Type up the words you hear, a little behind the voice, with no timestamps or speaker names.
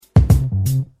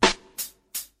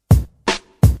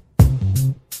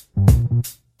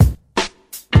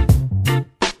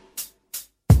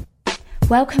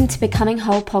Welcome to Becoming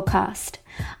Whole podcast.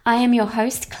 I am your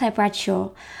host, Claire Bradshaw,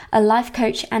 a life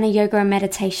coach and a yoga and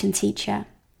meditation teacher.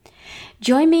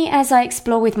 Join me as I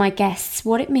explore with my guests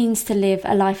what it means to live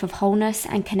a life of wholeness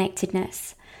and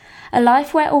connectedness. A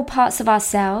life where all parts of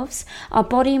ourselves, our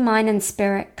body, mind and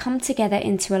spirit come together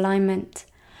into alignment.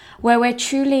 Where we're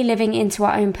truly living into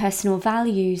our own personal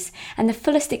values and the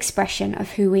fullest expression of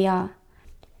who we are.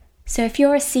 So if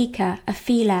you're a seeker, a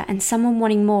feeler and someone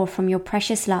wanting more from your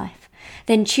precious life,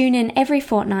 then tune in every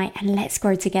fortnight and let's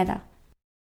grow together.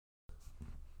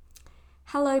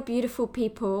 Hello, beautiful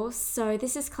people. So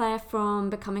this is Claire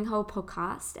from Becoming Whole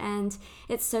podcast, and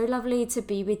it's so lovely to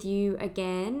be with you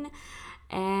again.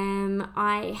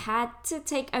 I had to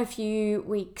take a few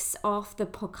weeks off the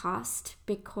podcast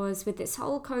because with this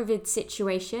whole COVID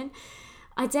situation,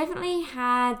 I definitely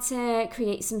had to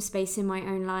create some space in my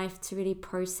own life to really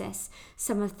process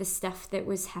some of the stuff that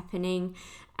was happening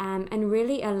and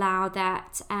really allow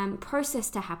that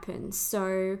process to happen.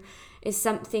 So it's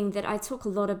something that I talk a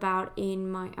lot about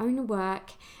in my own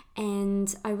work,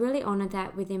 and I really honor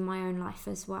that within my own life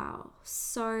as well.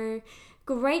 So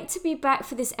great to be back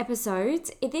for this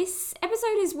episode. This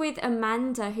episode is with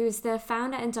Amanda, who is the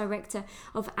founder and director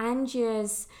of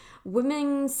Angia's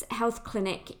Women's Health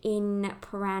Clinic in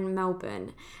Prahran,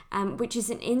 Melbourne, which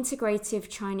is an integrative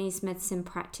Chinese medicine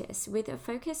practice with a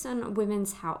focus on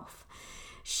women's health.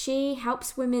 She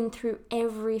helps women through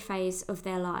every phase of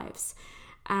their lives.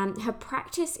 Her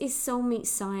practice is Soul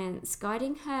Meets Science,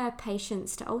 guiding her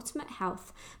patients to ultimate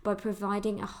health by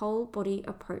providing a whole body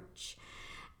approach.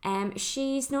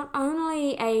 She's not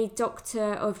only a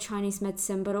doctor of Chinese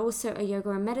medicine, but also a yoga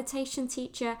and meditation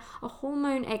teacher, a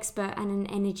hormone expert, and an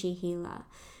energy healer.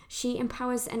 She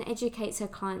empowers and educates her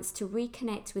clients to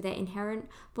reconnect with their inherent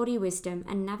body wisdom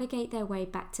and navigate their way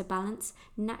back to balance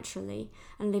naturally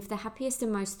and live the happiest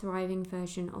and most thriving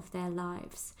version of their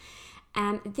lives.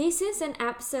 This is an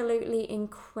absolutely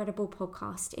incredible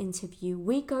podcast interview.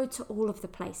 We go to all of the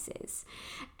places.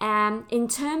 In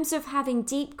terms of having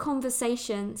deep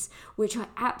conversations, which I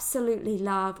absolutely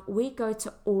love, we go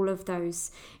to all of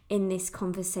those in this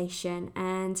conversation.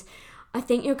 And I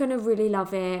think you're going to really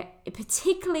love it,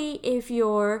 particularly if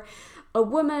you're a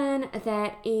woman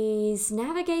that is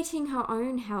navigating her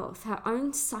own health, her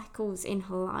own cycles in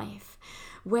her life,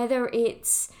 whether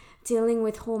it's dealing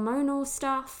with hormonal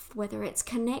stuff, whether it's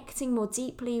connecting more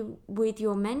deeply with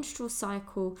your menstrual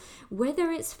cycle,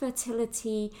 whether it's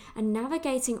fertility and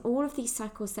navigating all of these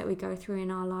cycles that we go through in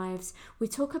our lives. We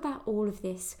talk about all of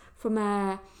this from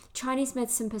a Chinese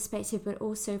medicine perspective, but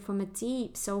also from a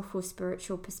deep, soulful,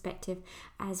 spiritual perspective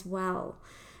as well.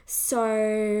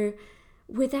 So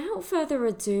without further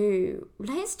ado,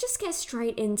 let's just get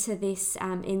straight into this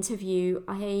interview.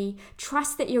 I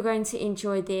trust that you're going to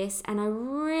enjoy this, and I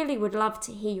really would love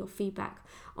to hear your feedback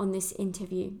on this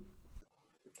interview.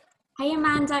 Hey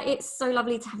Amanda, it's so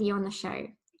lovely to have you on the show.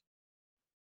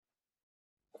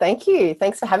 Thank you.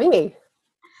 Thanks for having me.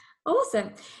 Awesome.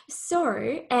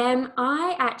 So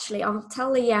I'll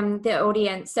tell the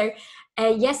audience. So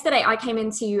yesterday I came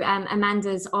into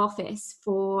Amanda's office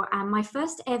for my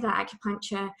first ever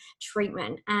acupuncture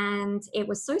treatment, and it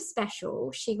was so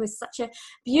special. She was such a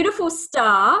beautiful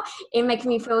star in making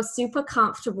me feel super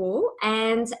comfortable,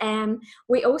 and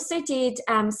we also did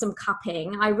some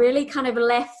cupping. I really kind of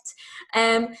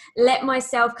let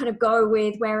myself kind of go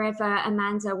with wherever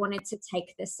Amanda wanted to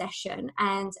take the session,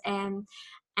 and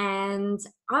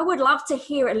I would love to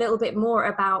hear a little bit more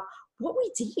about what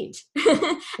we did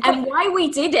and why we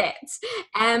did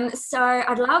it. So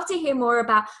I'd love to hear more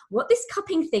about what this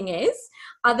cupping thing is,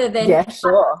 other than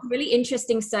really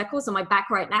interesting circles on my back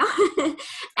right now.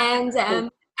 And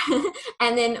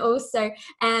then also,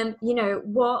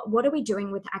 what are we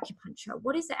doing with acupuncture?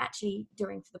 What is it actually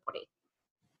doing for the body?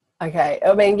 Okay.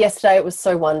 I mean, yesterday it was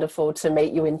so wonderful to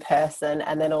meet you in person,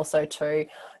 and then also to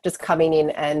just coming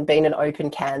in and being an open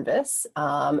canvas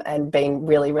and being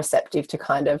really receptive to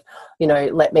kind of,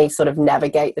 let me sort of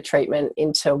navigate the treatment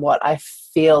into what I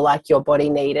feel like your body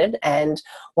needed. And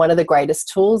one of the greatest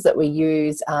tools that we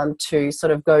use to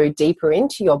sort of go deeper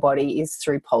into your body is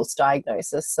through pulse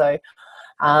diagnosis. So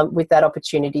with that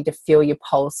opportunity to feel your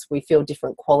pulse, we feel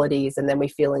different qualities, and then we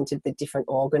feel into the different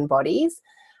organ bodies.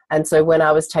 And so when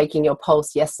I was taking your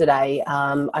pulse yesterday,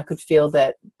 I could feel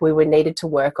that we needed to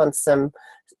work on some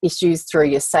issues through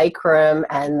your sacrum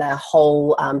and the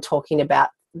whole talking about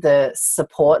the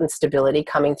support and stability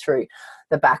coming through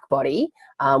the back body,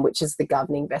 which is the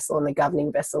governing vessel. And the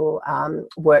governing vessel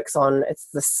works on, it's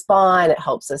the spine. It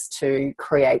helps us to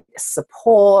create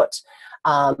support.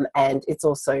 And it's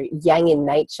also yang in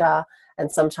nature.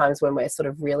 And sometimes when we're sort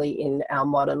of really in our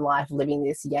modern life living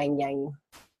this yang,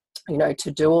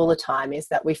 to do all the time, is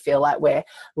that we feel like we're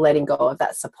letting go of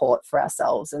that support for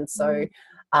ourselves. And so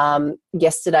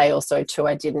yesterday also too,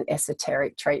 I did an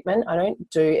esoteric treatment. I don't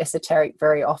do esoteric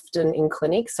very often in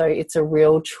clinic, so it's a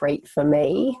real treat for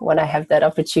me when I have that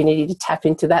opportunity to tap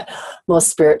into that more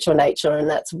spiritual nature. And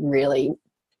that's really,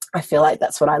 I feel like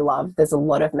that's what I love. There's a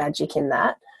lot of magic in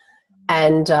that.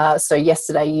 And so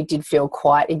yesterday you did feel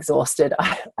quite exhausted,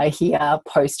 I hear,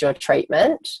 post your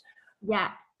treatment.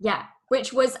 Yeah.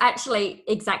 Which was actually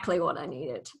exactly what I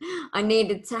needed. I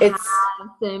needed to have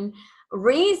some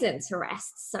reason to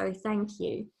rest. So thank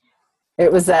you. It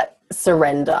was that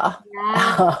surrender.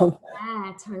 Yeah,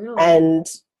 totally. And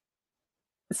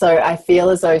so I feel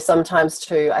as though sometimes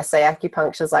too, I say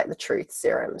acupuncture is like the truth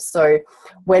serum. So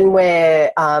when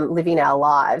we're living our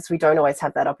lives, we don't always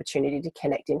have that opportunity to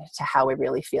connect into how we're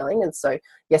really feeling. And so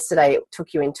yesterday it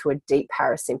took you into a deep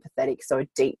parasympathetic, so a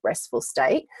deep restful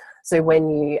state. So when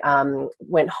you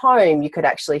went home, you could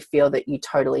actually feel that you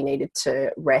totally needed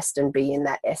to rest and be in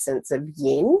that essence of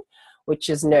yin, which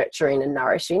is nurturing and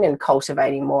nourishing and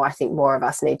cultivating more. I think more of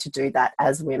us need to do that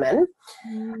as women.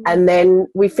 And then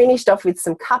we finished off with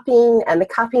some cupping, and the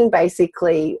cupping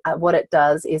basically what it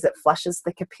does is it flushes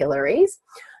the capillaries.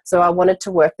 So I wanted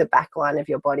to work the back line of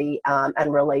your body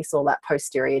and release all that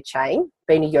posterior chain.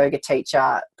 Being a yoga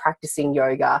teacher, practicing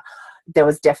yoga, there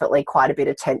was definitely quite a bit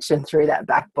of tension through that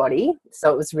back body.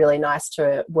 So it was really nice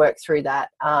to work through that.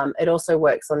 It also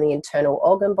works on the internal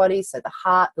organ body, so the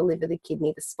heart, the liver, the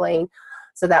kidney, the spleen.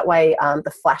 So that way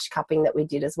the flash cupping that we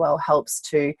did as well helps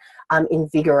to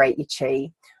invigorate your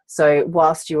chi. So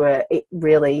whilst you were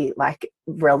really like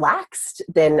relaxed,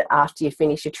 then after you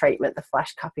finish your treatment, the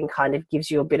flash cupping kind of gives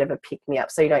you a bit of a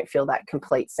pick-me-up, so you don't feel that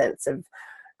complete sense of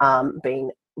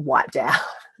being wiped out.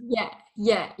 Yeah.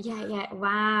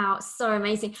 Wow, so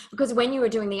amazing. Because when you were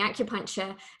doing the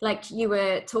acupuncture, like you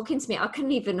were talking to me, I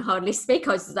couldn't even hardly speak.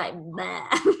 I was just like, bleh.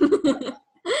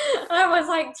 I was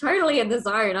like totally in the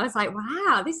zone. I was like,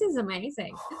 wow, this is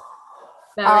amazing.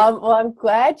 Well, I'm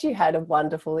glad you had a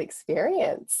wonderful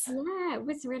experience. Yeah, it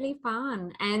was really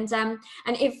fun. And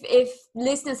if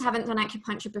listeners haven't done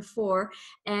acupuncture before,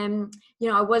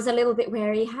 I was a little bit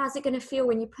wary. How's it going to feel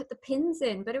when you put the pins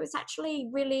in? But it was actually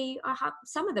really,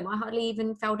 some of them I hardly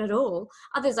even felt at all.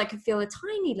 Others I could feel a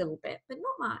tiny little bit, but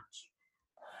not much.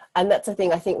 And that's the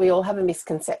thing, I think we all have a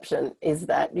misconception, is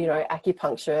that,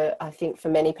 acupuncture, I think for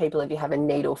many people, if you have a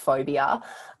needle phobia,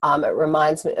 it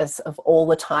reminds us of all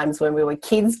the times when we were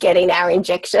kids getting our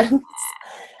injections.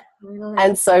 Really?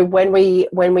 And so when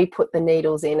we put the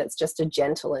needles in, it's just a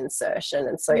gentle insertion.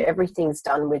 And so everything's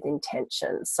done with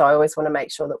intention. So I always want to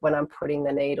make sure that when I'm putting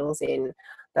the needles in,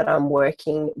 that I'm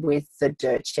working with the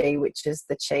dirt chi, which is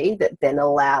the chi that then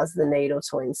allows the needle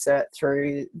to insert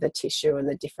through the tissue and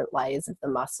the different layers of the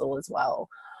muscle as well.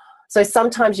 So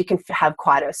sometimes you can have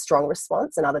quite a strong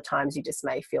response, and other times you just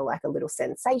may feel like a little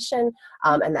sensation,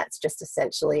 and that's just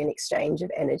essentially an exchange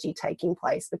of energy taking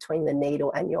place between the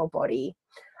needle and your body.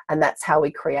 And that's how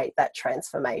we create that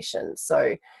transformation.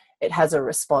 So it has a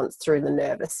response through the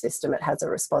nervous system. It has a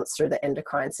response through the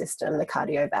endocrine system, the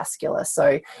cardiovascular.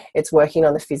 So it's working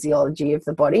on the physiology of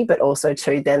the body, but also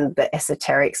too then the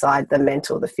esoteric side, the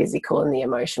mental, the physical and the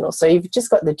emotional. So you've just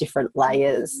got the different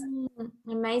layers.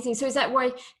 Amazing. So is that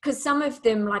why, because some of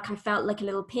them, like I felt like a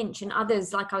little pinch, and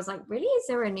others, like I was like, really, is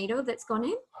there a needle that's gone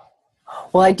in?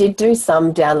 Well, I did do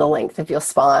some down the length of your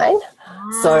spine.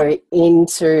 So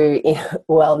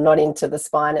not into the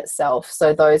spine itself.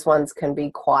 So those ones can be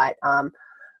quite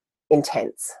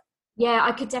intense. Yeah,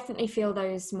 I could definitely feel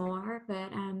those more,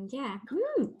 but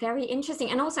very interesting.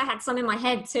 And also I had some in my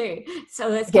head too. So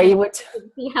let's you would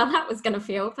see how that was going to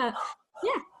feel, but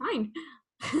yeah, fine.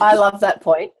 I love that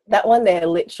point. That one there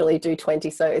literally do 20.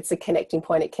 So it's a connecting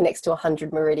point. It connects to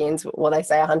 100 meridians, they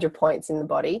say 100 points in the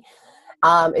body.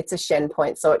 It's a Shen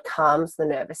point, so it calms the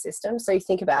nervous system. So you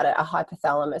think about it, our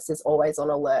hypothalamus is always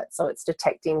on alert. So it's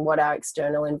detecting what our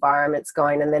external environment's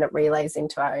going, and then it relays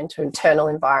into our internal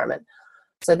environment.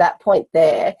 So that point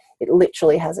there, it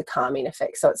literally has a calming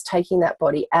effect. So it's taking that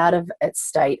body out of its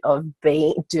state of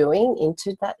doing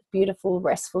into that beautiful,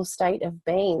 restful state of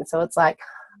being. So it's like,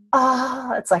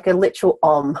 it's like a literal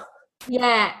om.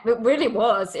 Yeah, it really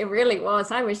was. It really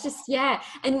was. I was just,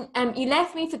 And you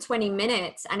left me for 20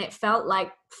 minutes and it felt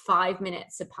like 5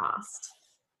 minutes had passed.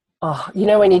 Oh,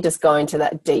 when you just go into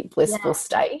that deep blissful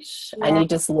state and you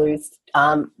just lose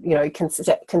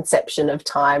conception of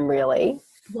time, really.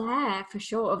 Yeah, for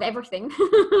sure. Of everything.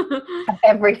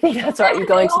 Everything. That's right. You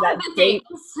go into that deep,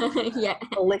 yeah.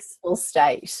 blissful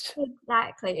state.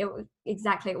 Exactly.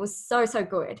 It was so, so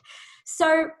good.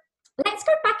 So let's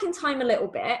go back in time a little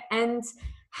bit. And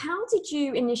how did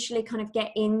you initially kind of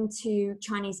get into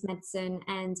Chinese medicine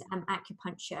and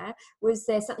acupuncture? Was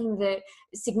there something that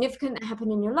significant that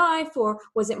happened in your life, or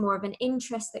was it more of an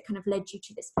interest that kind of led you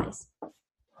to this place?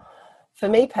 For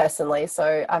me personally,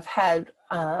 so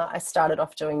I started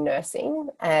off doing nursing,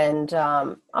 and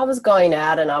I was going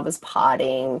out and I was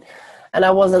partying, and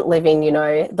I wasn't living,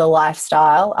 the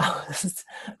lifestyle. I was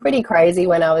pretty crazy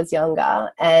when I was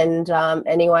younger, and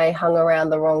anyway, hung around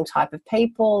the wrong type of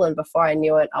people, and before I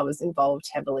knew it, I was involved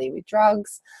heavily with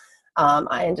drugs.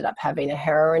 I ended up having a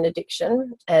heroin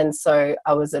addiction, and so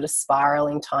I was at a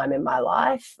spiraling time in my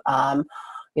life.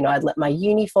 I'd let my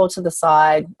uni fall to the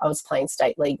side. I was playing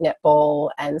state league netball,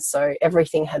 and so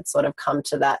everything had sort of come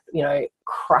to that,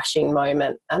 crushing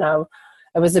moment, and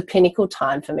it was a pinnacle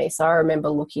time for me. So I remember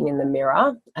looking in the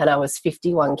mirror, and I was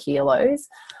 51 kilos.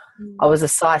 I was a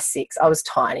size 6. I was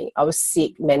tiny. I was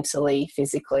sick mentally,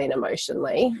 physically, and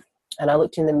emotionally. And I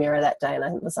looked in the mirror that day and I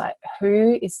was like,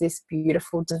 who is this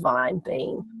beautiful divine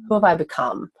being? Who have I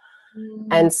become?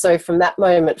 And so from that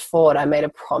moment forward, I made a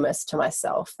promise to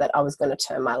myself that I was going to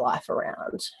turn my life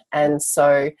around. And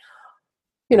so,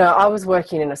 I was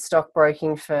working in a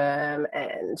stockbroking firm,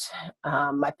 and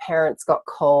my parents got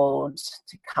called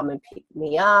to come and pick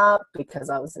me up because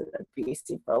I was in an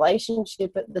abusive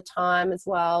relationship at the time as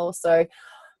well. So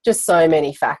just so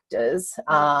many factors.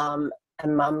 And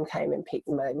mum came and picked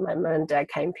my mum and dad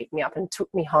came and picked me up and took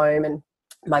me home, and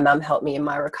my mum helped me in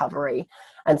my recovery.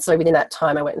 And so within that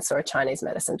time, I went and saw a Chinese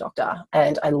medicine doctor,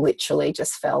 and I literally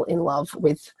just fell in love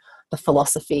with the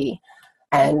philosophy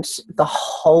and the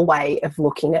whole way of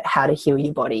looking at how to heal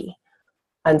your body.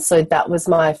 And so that was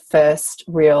my first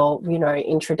real,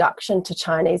 introduction to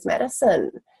Chinese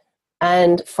medicine.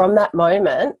 And from that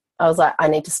moment, I was like, I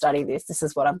need to study this. This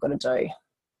is what I've got to do.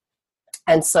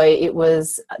 And so it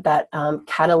was that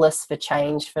catalyst for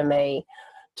change for me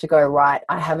to go, right,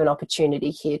 I have an opportunity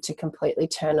here to completely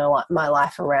turn my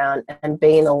life around and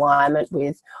be in alignment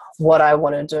with what I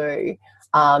want to do.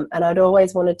 And I'd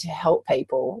always wanted to help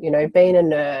people. Being a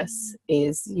nurse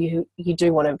is you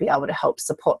do want to be able to help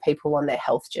support people on their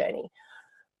health journey.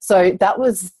 So that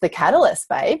was the catalyst,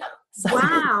 babe. So,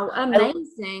 wow,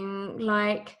 amazing.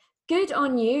 Good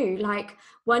on you.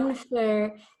 One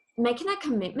for making a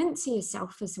commitment to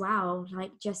yourself as well.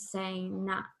 Just saying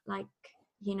that,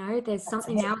 there's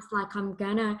something else.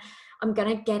 I'm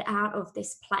gonna get out of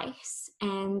this place,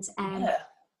 and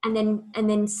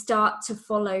then start to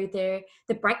follow the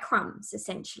breadcrumbs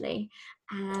essentially,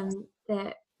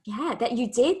 that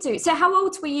you did do. So how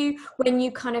old were you when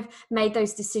you kind of made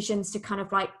those decisions to kind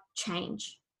of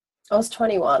change? I was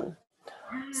 21.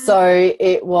 So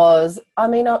it was,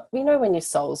 when your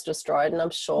soul's destroyed, and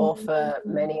I'm sure for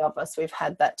many of us, we've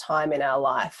had that time in our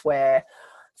life where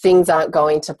things aren't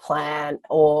going to plan,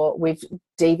 or we've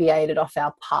deviated off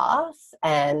our path,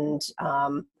 and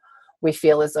we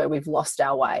feel as though we've lost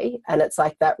our way. And it's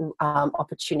like that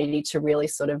opportunity to really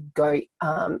sort of go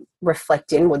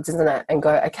reflect inwards, isn't it? And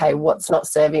go, okay, what's not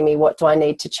serving me? What do I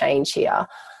need to change here?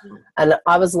 And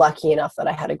I was lucky enough that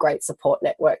I had a great support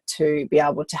network to be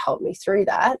able to help me through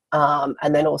that.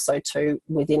 And then also too,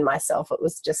 within myself, it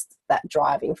was just that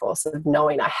driving force of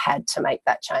knowing I had to make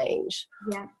that change.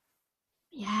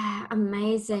 Yeah,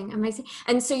 amazing.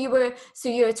 And so you were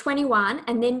 21,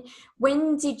 and then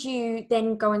when did you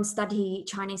then go and study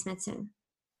Chinese medicine?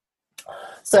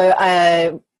 So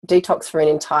I detoxed for an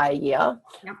entire year.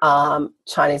 Yep.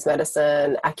 Chinese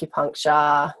medicine,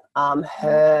 acupuncture,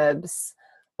 herbs,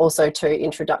 also to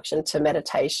introduction to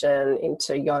meditation,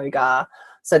 into yoga.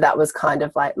 So that was kind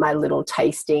of like my little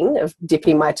tasting of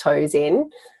dipping my toes in.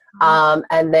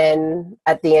 And then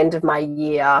at the end of my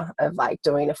year of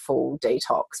doing a full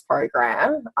detox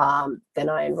program, then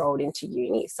I enrolled into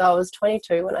uni. So I was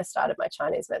 22 when I started my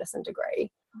Chinese medicine degree.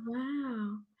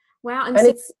 Wow. And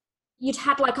so you'd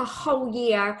had a whole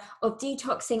year of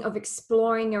detoxing, of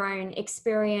exploring your own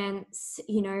experience,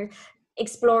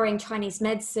 exploring Chinese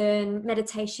medicine,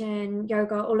 meditation,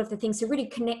 yoga, all of the things. So really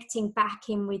connecting back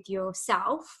in with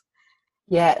yourself.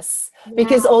 Yes,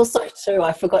 because also too,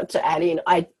 I forgot to add in,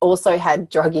 I also had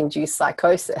drug-induced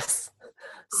psychosis.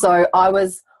 So I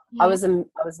was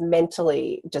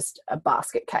mentally just a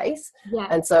basket case.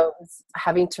 And so I was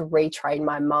having to retrain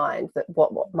my mind that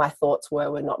what my thoughts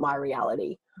were not my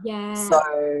reality. Yeah.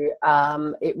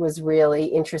 So it was really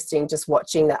interesting just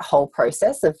watching that whole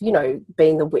process of, you know,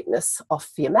 being the witness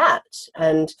off your mat.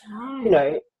 And, you Yeah.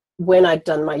 know, when I'd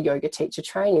done my yoga teacher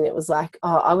training, it was like,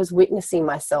 oh, I was witnessing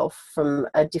myself from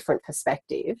a different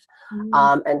perspective,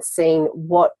 Mm. and seeing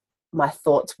what my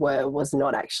thoughts were was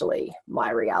not actually my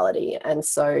reality. And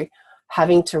so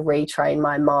having to retrain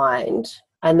my mind.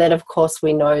 And then, of course,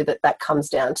 we know that that comes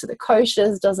down to the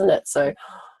koshas, doesn't it? So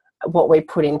what we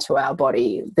put into our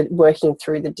body, working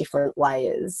through the different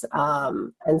layers.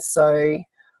 And so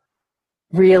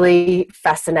really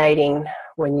fascinating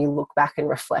when you look back and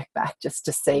reflect back just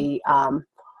to see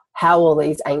how all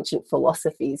these ancient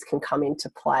philosophies can come into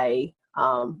play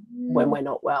when Mm. we're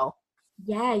not well.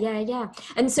 Yeah, yeah, yeah.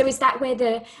 And so is that where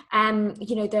the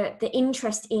you know, the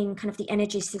interest in kind of the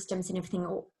energy systems and everything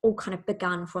all kind of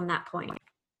begun from that point?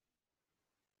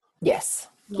 Yes.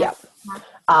 Yeah.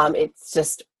 Yeah. It's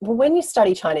just, well, when you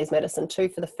study Chinese medicine too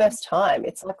for the first time,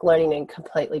 it's like learning a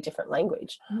completely different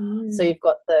language. So Mm. you've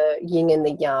got the yin and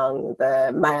the yang,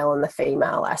 the male and the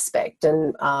female aspect,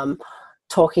 and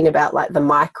talking about like the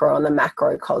micro and the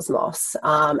macro cosmos,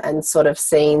 and sort of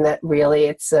seeing that really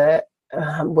it's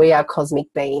we are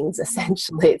cosmic beings,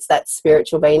 essentially. It's that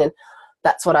spiritual being, and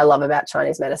that's what I love about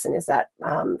Chinese medicine, is that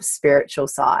spiritual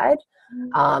side,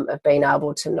 of being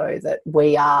able to know that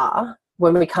we are,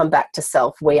 when we come back to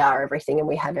self, we are everything and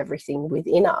we have everything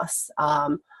within us.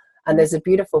 And there's a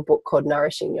beautiful book called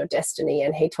Nourishing Your Destiny,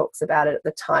 and he talks about it at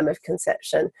the time of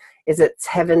conception, is it's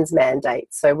heaven's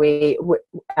mandate. So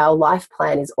our life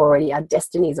plan is already, our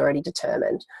destiny is already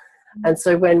determined. And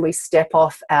so when we step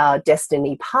off our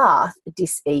destiny path,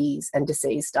 dis-ease and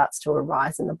disease starts to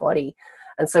arise in the body.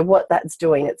 And so what that's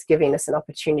doing, it's giving us an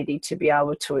opportunity to be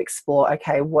able to explore,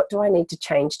 okay, what do I need to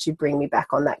change to bring me back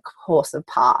on that course of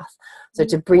path? So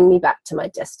to bring me back to my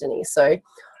destiny. So,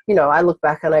 you know, I look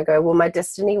back and I go, well, my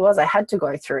destiny was I had to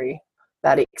go through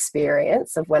that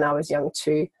experience of when I was young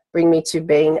to bring me to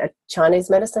being a Chinese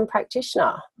medicine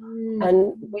practitioner. Mm.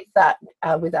 And with that,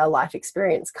 with our life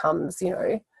experience comes, you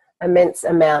know, immense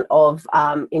amount of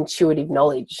intuitive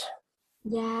knowledge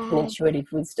and Yeah.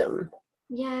 intuitive wisdom.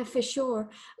 Yeah, for sure.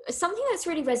 Something that's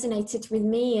really resonated with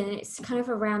me, and it's kind of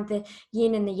around the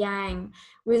yin and the yang,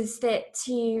 was that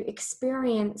to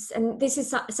experience, and this is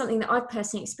something that I've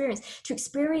personally experienced, to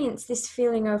experience this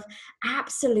feeling of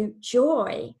absolute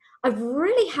joy, I've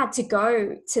really had to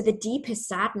go to the deepest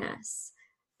sadness,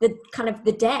 the kind of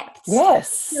the depths, to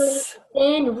Yes.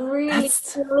 then really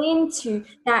That's feel into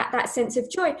that sense of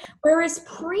joy. Whereas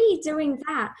pre doing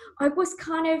that, I was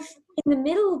kind of in the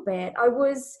middle bit. I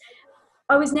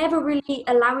was never really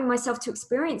allowing myself to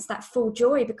experience that full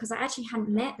joy because I actually hadn't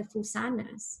met the full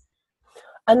sadness.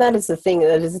 And that is the thing,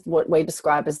 that is what we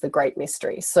describe as the great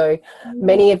mystery. So Mm.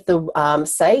 many of the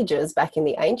sages back in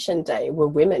the ancient day were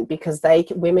women, because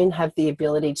women have the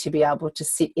ability to be able to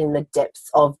sit in the depths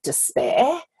of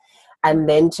despair, and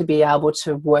then to be able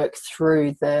to work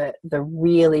through the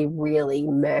really, really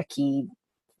murky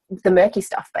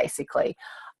stuff, basically.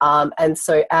 And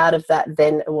so out of that,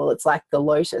 then, well, it's like the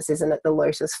lotus, isn't it? The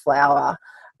lotus flower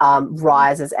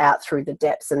rises out through the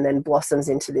depths and then blossoms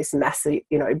into this massive,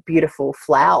 you know, beautiful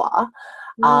flower.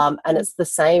 Mm. And it's the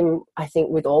same, I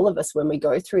think, with all of us when we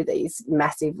go through these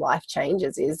massive life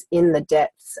changes, is in the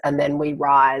depths, and then we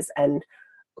rise, and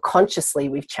consciously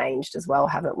we've changed as well,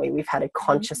 haven't we? We've had a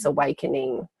conscious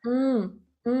awakening. Mm.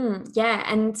 Mm. Yeah,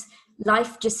 and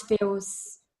life just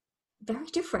feels very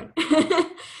different.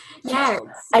 Yeah,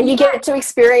 And you yeah, get to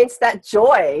experience that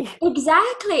joy.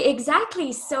 exactly,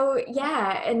 exactly. So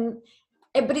yeah,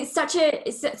 but it's such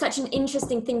an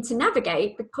interesting thing to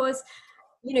navigate because,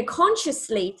 you know,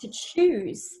 consciously to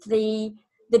choose the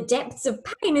depths of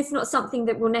pain is not something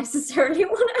that we'll necessarily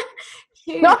want to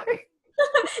choose. No.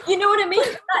 You know what I mean?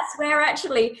 That's where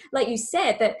actually, like you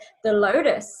said, that the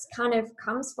lotus kind of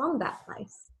comes from that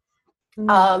place. Mm.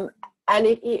 Um, and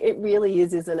it really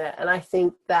is, isn't it? And I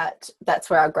think that that's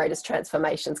where our greatest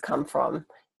transformations come from,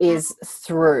 is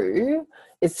through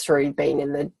being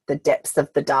in the depths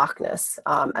of the darkness.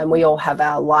 And we all have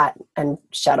our light and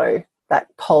shadow, that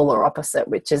polar opposite,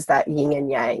 which is that yin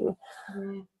and yang.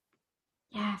 Yeah.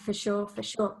 Yeah, for sure, for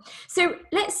sure. So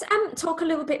let's talk a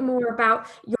little bit more about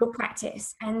your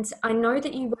practice. And I know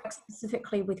that you work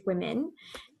specifically with women.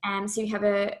 So you have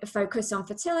a focus on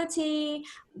fertility,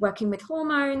 working with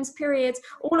hormones, periods,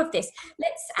 all of this.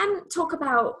 Let's talk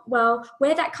about, well,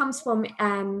 where that comes from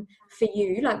for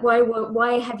you. Like,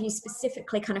 why have you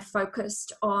specifically kind of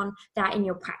focused on that in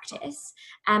your practice?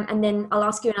 And then I'll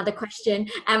ask you another question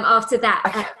after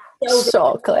that. Delve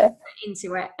Sure, Claire.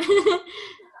 into it.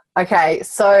 Okay,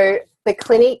 so The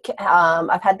clinic,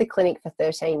 I've had the clinic for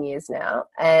 13 years now,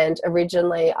 and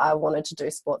originally I wanted to do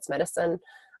sports medicine,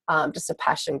 just a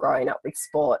passion growing up with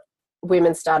sport.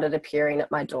 Women started appearing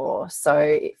at my door,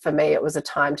 so for me it was a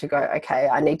time to go, okay,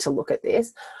 I need to look at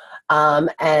this.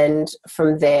 And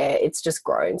from there it's just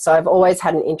grown. So I've always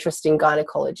had an interest in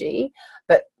gynecology,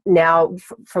 but now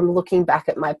from looking back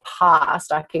at my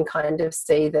past, I can kind of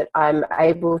see that I'm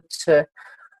able to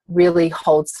really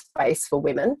hold space for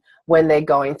women when they're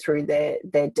going through their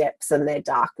depths and their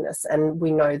darkness. And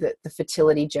we know that the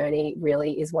fertility journey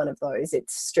really is one of those. It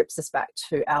strips us back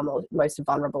to our most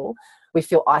vulnerable. We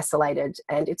feel isolated,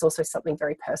 and it's also something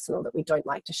very personal that we don't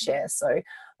like to share. So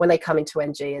when they come into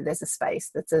Angeia, there's a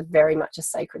space that's very much a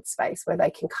sacred space where they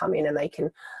can come in and they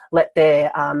can let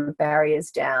their barriers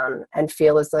down and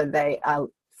feel as though they are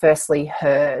firstly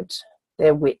heard,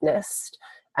 they're witnessed,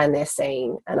 and they're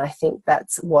seen. And I think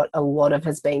that's what a lot of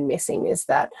has been missing, is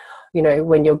that, you know,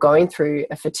 when you're going through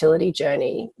a fertility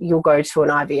journey, you'll go to an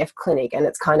IVF clinic and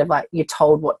it's kind of like you're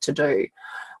told what to do.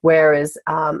 Whereas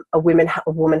a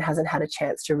woman hasn't had a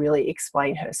chance to really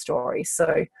explain her story.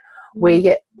 So when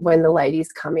the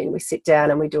ladies come in, we sit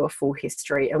down and we do a full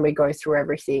history and we go through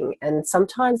everything. And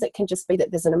sometimes it can just be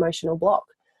that there's an emotional block.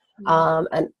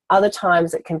 And other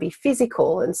times it can be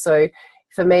physical. And so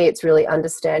for me, it's really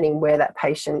understanding where that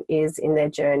patient is in their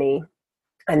journey,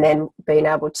 and then being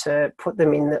able to put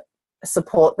them in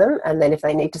support them. And then if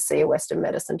they need to see a Western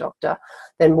medicine doctor,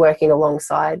 then working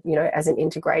alongside, you know, as an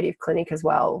integrative clinic as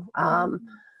well.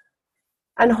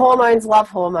 And hormones, love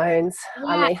hormones. Yeah.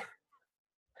 I mean,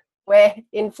 we're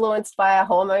influenced by our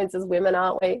hormones as women,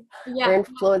 aren't we? Yeah. We're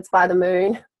influenced by the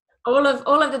moon. All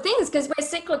of the things, because we're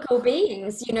cyclical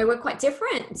beings, you know, we're quite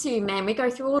different to men. We go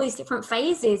through all these different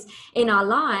phases in our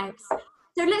lives.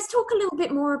 So let's talk a little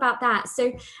bit more about that.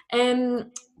 So,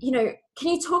 you know, can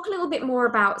you talk a little bit more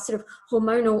about sort of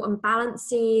hormonal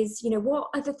imbalances? You know, what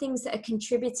are the things that are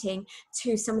contributing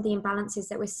to some of the imbalances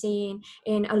that we're seeing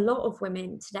in a lot of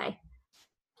women today?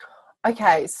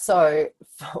 Okay, so,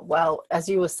 well, as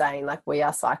you were saying, like, we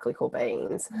are cyclical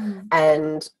beings.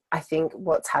 And I think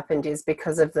what's happened is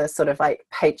because of the sort of like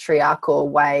patriarchal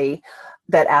way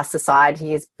that our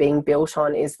society is being built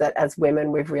on, is that as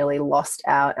women, we've really lost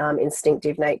our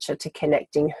instinctive nature to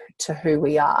connecting to who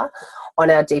we are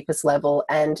on our deepest level.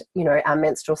 And, you know, our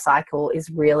menstrual cycle is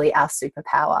really our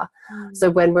superpower. So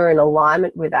when we're in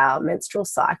alignment with our menstrual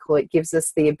cycle, it gives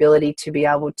us the ability to be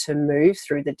able to move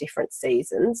through the different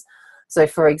seasons. So,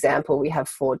 for example, we have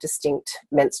 4 distinct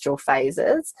menstrual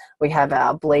phases. We have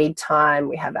our bleed time,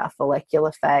 we have our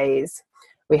follicular phase,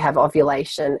 we have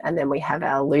ovulation, and then we have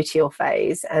our luteal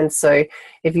phase. And so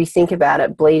if you think about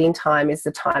it, bleeding time is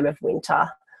the time of winter.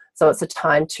 So it's a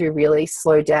time to really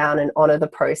slow down and honour the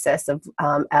process of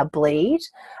our bleed.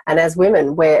 And as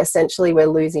women, we're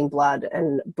losing blood,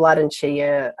 and blood and chi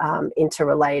are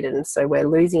interrelated. And so we're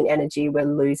losing energy, we're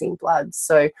losing blood.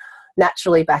 So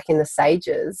naturally, back in the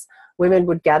sages, women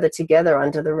would gather together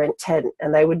under the rent tent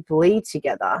and they would bleed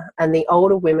together, and the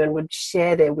older women would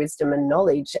share their wisdom and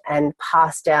knowledge and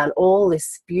pass down all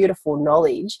this beautiful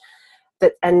knowledge.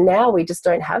 And now we just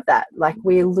don't have that. Like,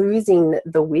 we're losing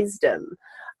the wisdom.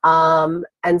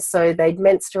 And so they'd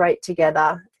menstruate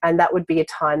together, and that would be a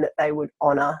time that they would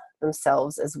honour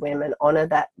themselves as women, honour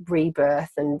that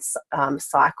rebirth and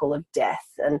cycle of death.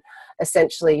 And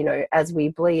essentially, you know, as we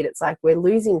bleed, it's like we're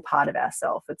losing part of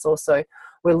ourselves. It's also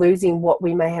we're losing what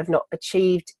we may have not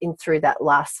achieved through that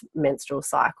last menstrual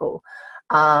cycle.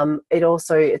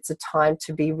 It's a time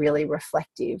to be really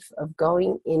reflective, of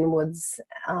going inwards,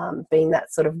 being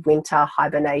that sort of winter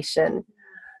hibernation.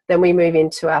 Then we move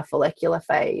into our follicular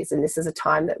phase, and this is a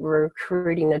time that we're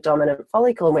recruiting the dominant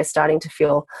follicle, and we're starting to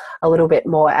feel a little bit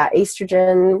more, our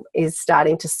estrogen is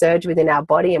starting to surge within our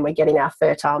body, and we're getting our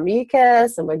fertile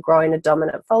mucus, and we're growing a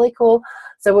dominant follicle.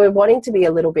 So we're wanting to be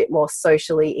a little bit more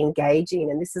socially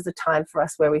engaging, and this is a time for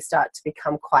us where we start to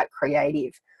become quite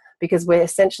creative, because we're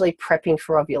essentially prepping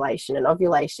for ovulation, and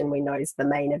ovulation, we know, is the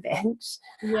main event.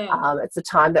 Yeah. It's a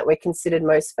time that we're considered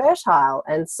most fertile,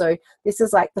 and so this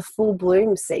is like the full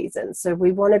bloom season. So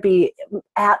we want to be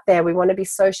out there, we want to be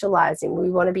socializing,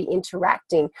 we want to be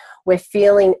interacting, we're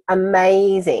feeling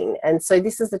amazing, and so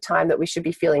this is the time that we should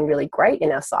be feeling really great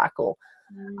in our cycle.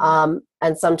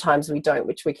 And sometimes we don't,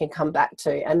 which we can come back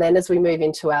to. And then as we move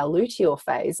into our luteal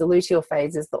phase, the luteal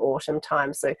phase is the autumn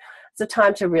time. So it's a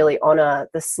time to really honour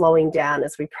the slowing down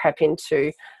as we prep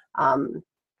into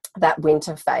that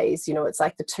winter phase. You know, it's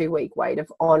like the 2-week wait of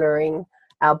honouring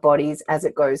our bodies as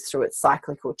it goes through its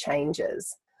cyclical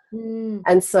changes. Mm.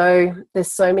 And so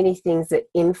there's so many things that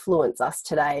influence us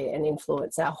today and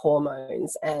influence our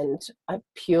hormones, and are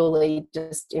purely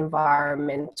just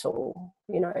environmental,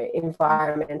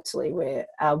 environmentally, where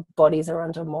our bodies are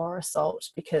under more assault,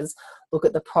 because look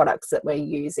at the products that we're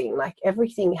using. Like,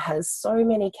 everything has so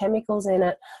many chemicals in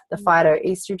it, the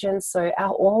phytoestrogens. So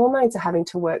our hormones are having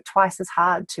to work twice as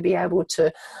hard to be able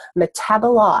to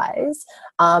metabolize.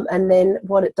 And then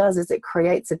what it does is it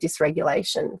creates a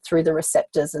dysregulation through the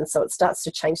receptors. And so it starts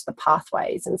to change the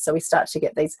pathways. And so we start to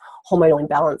get these hormonal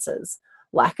imbalances,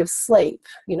 lack of sleep,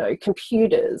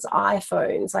 computers,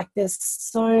 iPhones. Like, there's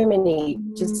so many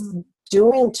just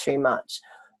doing too much,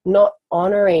 not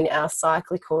honoring our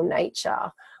cyclical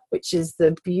nature, which is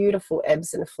the beautiful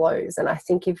ebbs and flows. And I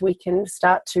think if we can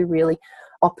start to really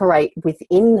operate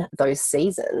within those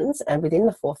seasons and within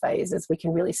the 4 phases, we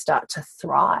can really start to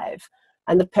thrive.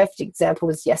 And the perfect example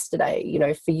was yesterday,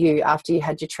 for you, after you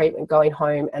had your treatment, going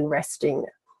home and resting,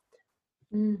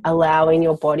 allowing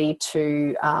your body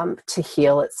to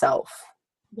heal itself.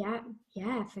 Yeah,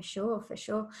 for sure.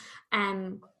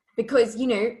 Because,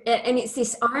 and it's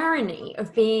this irony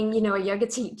of being, a yoga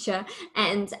teacher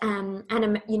and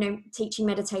teaching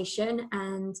meditation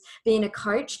and being a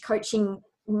coach, coaching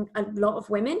a lot of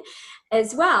women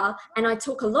as well. And I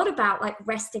talk a lot about like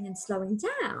resting and slowing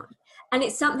down. And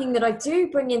it's something that I do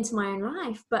bring into my own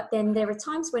life. But then there are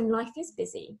times when life is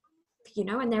busy,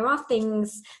 and there are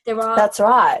things, That's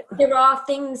right. There are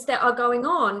things that are going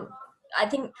on. I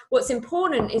think what's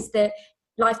important is that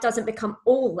life doesn't become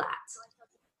all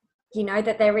that,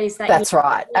 that there is that. That's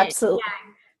right. Absolutely.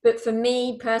 Yang. But for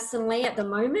me personally, at the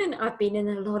moment, I've been in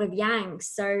a lot of yang.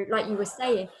 So like you were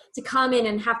saying, to come in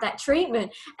and have that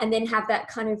treatment and then have that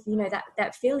kind of,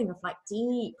 that feeling of like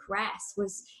deep rest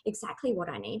was exactly what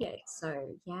I needed.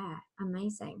 So yeah,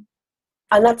 amazing.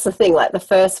 And that's the thing, like the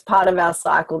first part of our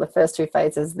cycle, the first 2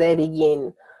 phases, they're the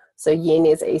yin. So yin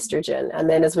is estrogen. And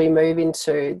then as we move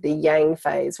into the yang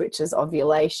phase, which is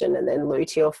ovulation, and then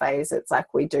luteal phase, it's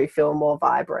like we do feel more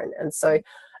vibrant. And so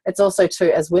it's also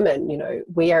too, as women,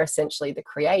 we are essentially the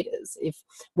creators. If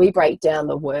we break down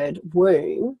the word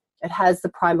womb, it has the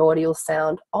primordial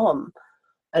sound om.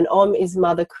 And om is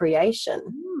mother creation.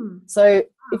 So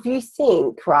if you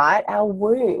think, right, our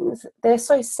wombs, they're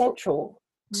so central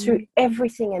to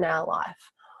everything in our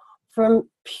life, from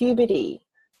puberty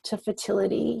to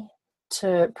fertility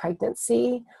to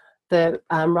pregnancy, the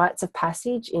rites of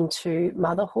passage into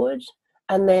motherhood,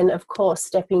 and then, of course,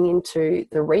 stepping into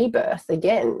the rebirth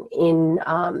again in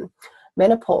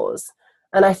menopause.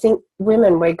 And I think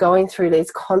women, we're going through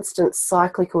these constant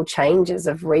cyclical changes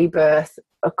of rebirth,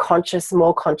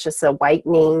 more conscious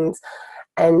awakenings,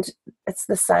 and it's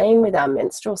the same with our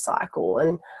menstrual cycle.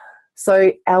 And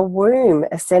so our womb,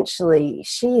 essentially,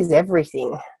 she is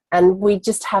everything. And we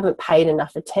just haven't paid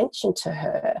enough attention to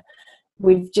her.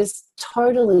 We've just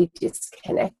totally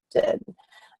disconnected.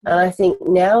 And I think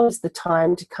now is the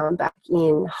time to come back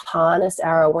in, harness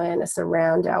our awareness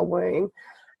around our womb,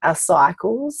 our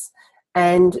cycles,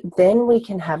 and then we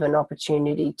can have an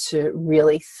opportunity to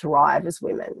really thrive as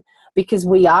women, because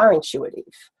we are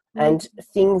intuitive. And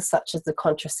things such as the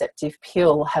contraceptive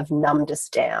pill have numbed us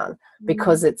down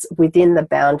because it's within the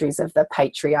boundaries of the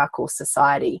patriarchal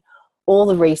society. All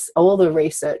the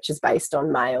research is based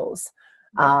on males.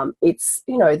 It's,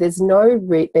 there's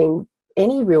been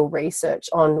any real research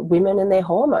on women and their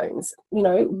hormones.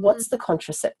 What's the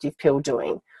contraceptive pill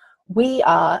doing? Women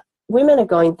are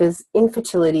going, there's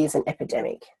infertility is an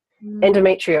epidemic.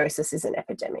 Endometriosis is an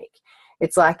epidemic.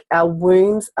 It's like our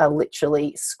wombs are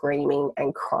literally screaming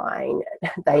and crying.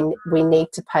 We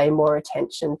need to pay more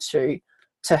attention to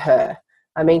her.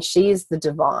 I mean, she is the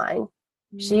divine.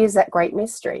 She is that great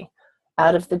mystery.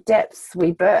 Out of the depths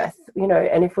we birth,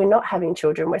 and if we're not having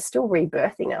children, we're still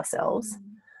rebirthing ourselves.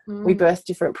 We birth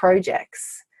different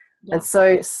projects. And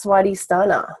so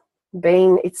Swadhisthana,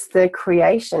 it's the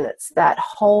creation, it's that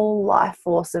whole life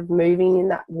force of moving in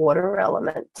that water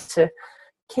element to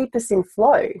keep us in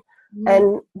flow.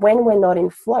 And when we're not in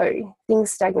flow,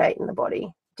 things stagnate in the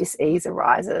body, dis-ease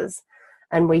arises,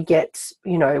 and we get,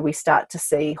 we start to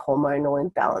see hormonal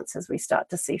imbalances, we start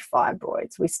to see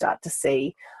fibroids, we start to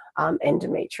see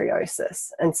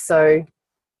endometriosis. And so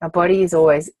our body is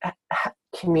always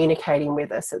communicating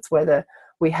with us. It's whether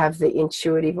we have the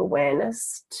intuitive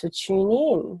awareness to tune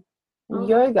in.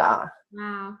 Yoga.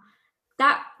 Wow.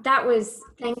 That was,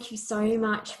 thank you so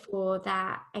much for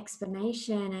that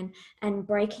explanation and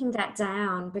breaking that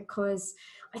down, because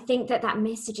I think that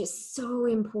message is so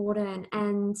important,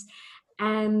 and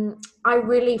I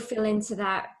really feel into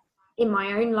that in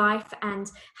my own life, and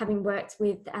having worked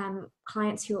with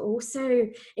clients who are also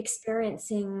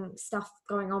experiencing stuff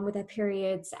going on with their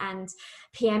periods and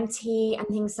PMT and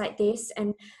things like this,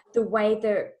 and the way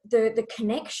that the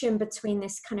connection between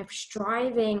this kind of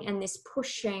striving and this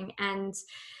pushing and,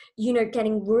 you know,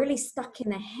 getting really stuck in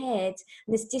the head,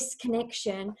 this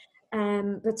disconnection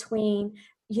between,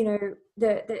 you know,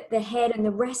 the head and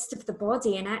the rest of the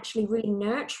body, and actually really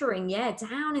nurturing,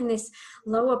 down in this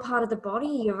lower part of the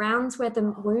body around where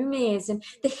the womb is, and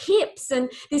the hips,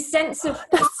 and this sense of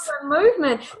power and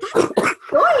movement. That's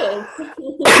joyous.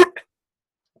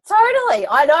 Totally.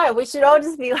 I know. We should all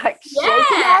just be like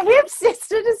shaking our hips just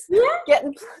to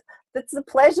getting, that's the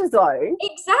pleasure zone.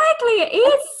 Exactly. It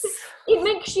is. It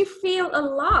makes you feel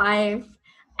alive.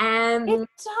 It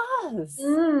does.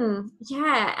 And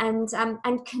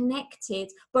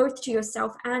connected both to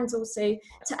yourself and also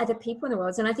to other people in the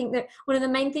world. And I think that one of the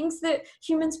main things that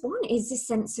humans want is this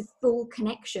sense of full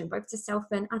connection, both to self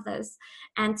and others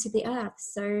and to the earth.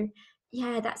 So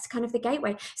that's kind of the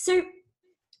gateway. So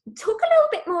talk a little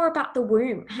bit more about the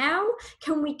womb. How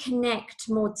can we connect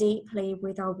more deeply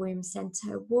with our womb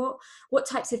center? What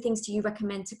types of things do you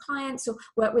recommend to clients or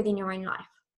work with in your own life?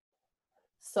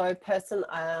 So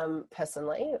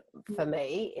personally, for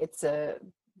me,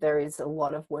 there is a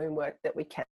lot of womb work that we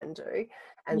can do.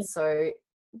 And so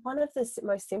one of the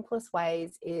most simplest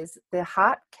ways is the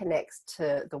heart connects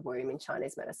to the womb in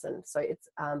Chinese medicine. So it's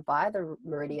by the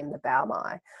meridian, the Bao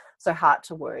Mai, so heart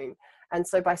to womb. And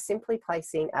so by simply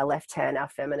placing our left hand, our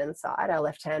feminine side, our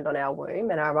left hand on our womb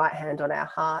and our right hand on our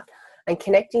heart, and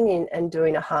connecting in and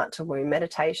doing a heart to womb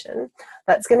meditation,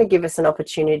 that's going to give us an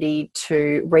opportunity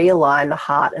to realign the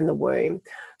heart and the womb.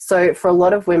 So for a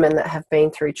lot of women that have been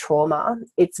through trauma,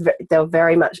 they'll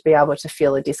very much be able to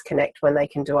feel a disconnect when they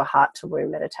can do a heart to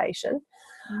womb meditation.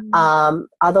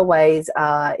 Other ways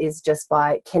is just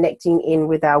by connecting in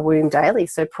with our womb daily.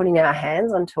 So putting our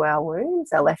hands onto our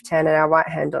wombs, our left hand and our right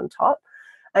hand on top,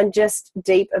 and just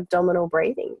deep abdominal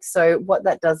breathing. So what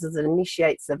that does is it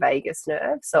initiates the vagus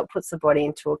nerve. So it puts the body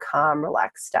into a calm,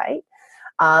 relaxed state.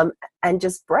 And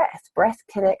just breath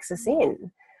connects us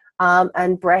in.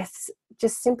 And breath,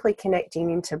 just simply connecting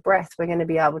into breath, we're going to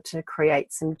be able to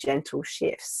create some gentle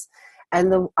shifts.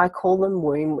 And I call them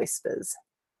womb whispers.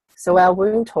 So our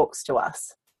womb talks to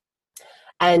us.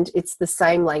 And it's the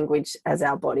same language as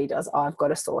our body does. Oh, I've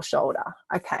got a sore shoulder.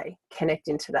 Okay, connect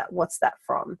into that. What's that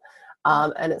from?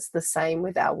 And it's the same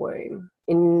with our womb.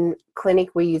 In clinic,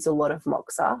 we use a lot of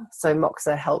moxa. So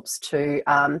moxa helps to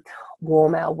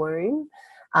warm our womb,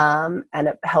 and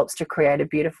it helps to create a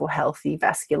beautiful, healthy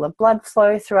vascular blood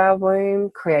flow through our womb,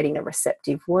 creating a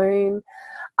receptive womb.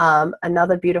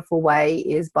 Another beautiful way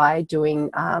is by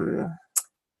doing, I've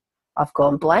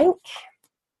gone blank.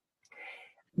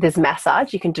 There's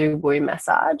massage. You can do womb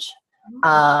massage.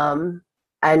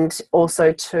 And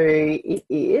also too, it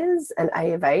is an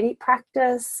Ayurvedic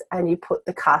practice, and you put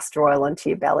the castor oil onto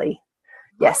your belly.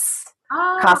 Yes,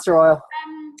 castor oil.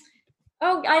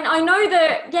 I know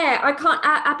that, I can't,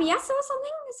 Abhyasa or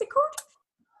something, is it called?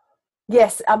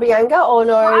 Yes, Abhyanga, or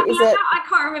no, is it? I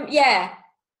can't remember,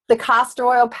 The castor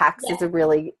oil packs is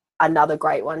another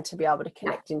great one to be able to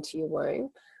connect into your womb.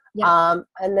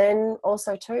 And then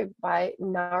also too, by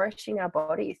nourishing our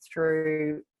body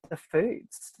through the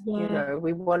foods. You know,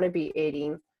 we want to be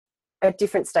eating at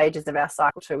different stages of our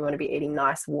cycle too. We want to be eating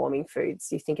nice warming foods.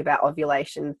 You think about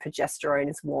ovulation, progesterone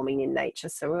is warming in nature,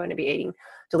 so we want to be eating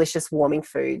delicious warming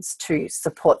foods to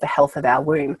support the health of our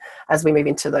womb as we move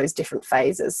into those different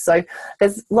phases. So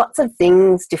there's lots of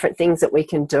different things that we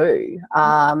can do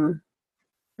to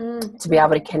be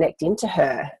able to connect into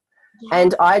her.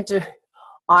 And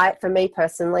for me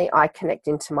personally, I connect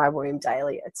into my womb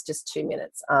daily. It's just 2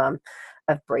 minutes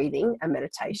of breathing and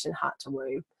meditation, heart to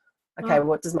womb. Okay,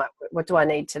 what do I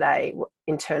need today?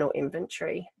 Internal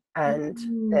inventory, and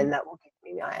then that will give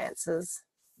me my answers.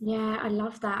 Yeah, I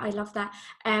love that. A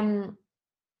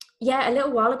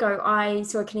little while ago, I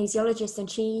saw a kinesiologist, and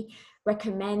she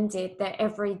recommended that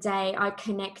every day I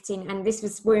connect in, and this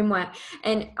was womb work,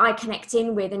 and I connect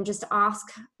in with and just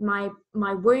ask my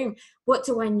womb, what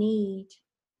do I need?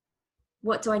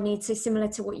 What do I need? So similar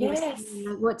to what you were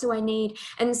saying, what do I need?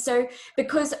 And so,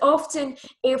 because often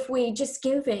if we just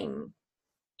giving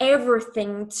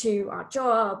everything to our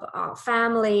job, our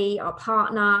family, our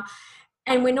partner,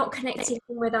 and we're not connecting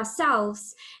with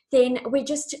ourselves, then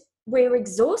we're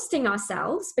exhausting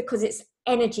ourselves, because it's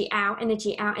energy out,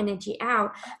 energy out, energy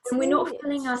out, and we're not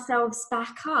filling ourselves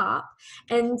back up.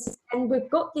 And we've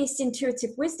got this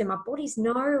intuitive wisdom. Our bodies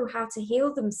know how to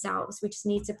heal themselves. We just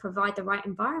need to provide the right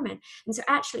environment. And so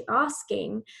actually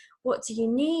asking, what do you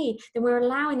need? Then we're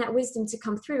allowing that wisdom to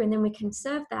come through, and then we can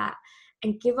serve that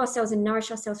and give ourselves and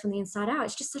nourish ourselves from the inside out.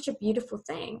 It's just such a beautiful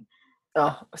thing.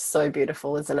 Oh, so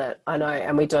beautiful, isn't it? I know,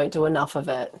 and we don't do enough of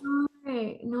it.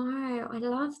 No, I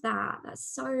love that.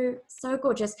 That's so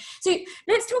gorgeous. So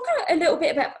let's talk a little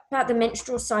bit about the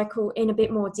menstrual cycle in a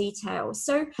bit more detail.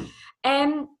 So,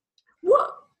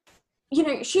 what,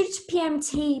 should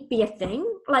PMT be a thing?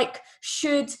 Like,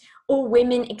 should all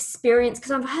women experience,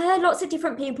 because I've heard lots of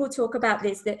different people talk about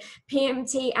this, that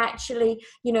PMT actually,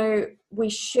 we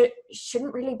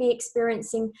shouldn't really be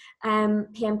experiencing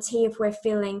PMT if we're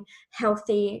feeling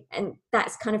healthy, and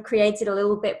that's kind of created a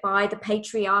little bit by the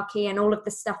patriarchy and all of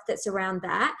the stuff that's around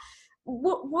that.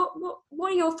 What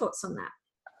are your thoughts on that?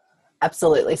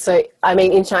 Absolutely. So, I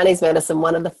mean, in Chinese medicine,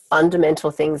 one of the fundamental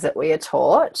things that we are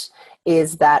taught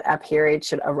is that our period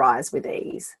should arise with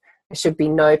ease. There should be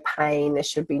no pain. There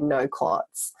should be no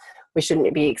clots. We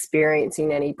shouldn't be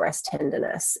experiencing any breast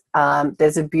tenderness.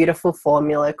 There's a beautiful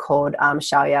formula called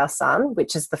Xiaoyao San,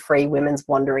 which is the free women's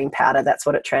wandering powder. That's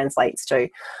what it translates to.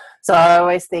 So I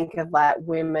always think of like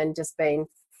women just being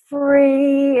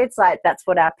free. It's like that's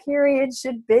what our period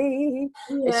should be.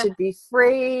 Yeah. It should be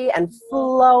free and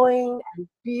flowing and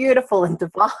beautiful and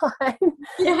divine.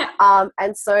 Yeah.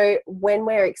 And so when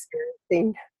we're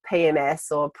experiencing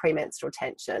PMS or premenstrual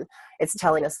tension, it's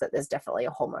telling us that there's definitely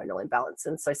a hormonal imbalance.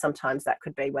 And so sometimes that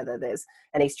could be whether there's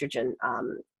an estrogen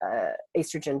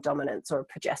dominance or a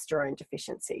progesterone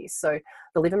deficiency. So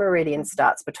the liver meridian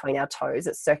starts between our toes.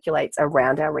 It circulates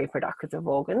around our reproductive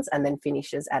organs and then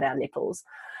finishes at our nipples.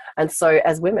 And so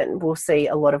as women, we'll see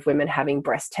a lot of women having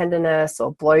breast tenderness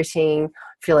or bloating,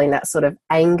 feeling that sort of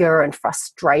anger and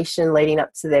frustration leading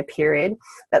up to their period.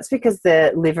 That's because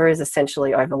the liver is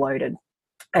essentially overloaded.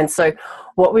 And so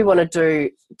what we want to do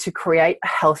to create a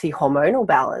healthy hormonal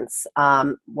balance,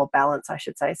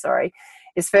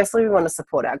 is firstly we want to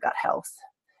support our gut health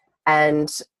and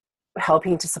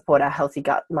helping to support our healthy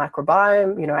gut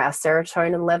microbiome. Our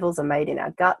serotonin levels are made in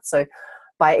our gut. So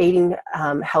by eating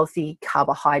healthy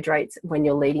carbohydrates when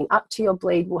you're leading up to your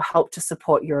bleed will help to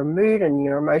support your mood and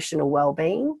your emotional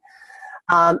well-being.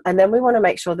 And then we want to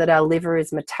make sure that our liver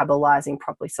is metabolizing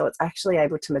properly. So it's actually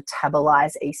able to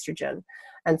metabolize estrogen.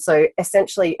 And so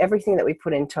essentially everything that we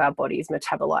put into our body is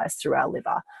metabolized through our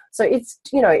liver. So it's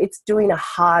doing a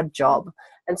hard job.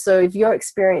 And so if you're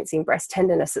experiencing breast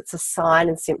tenderness, it's a sign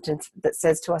and symptom that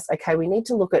says to us, okay, we need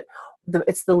to look at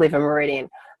it's the liver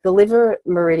meridian. The liver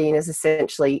meridian is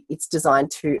essentially, it's designed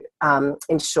to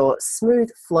ensure smooth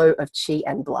flow of qi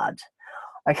and blood.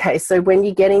 Okay, so when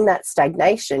you're getting that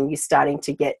stagnation, you're starting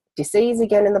to get disease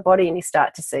again in the body and you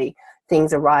start to see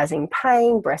things arising,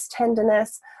 pain, breast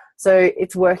tenderness. So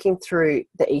it's working through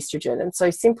the estrogen. And so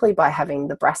simply by having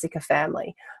the brassica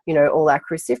family, all our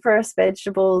cruciferous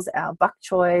vegetables, our bok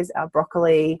choys, our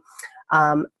broccoli,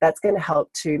 that's going to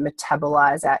help to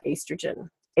metabolize our estrogen.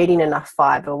 Eating enough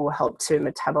fiber will help to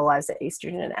metabolize the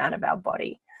estrogen out of our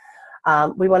body.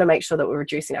 We want to make sure that we're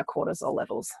reducing our cortisol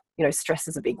levels. Stress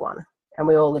is a big one, and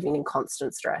we're all living in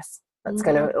constant stress. That's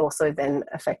going to also then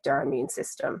affect our immune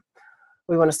system.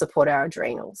 We want to support our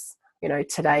adrenals.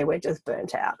 Today we're just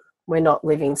burnt out. We're not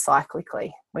living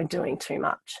cyclically. We're doing too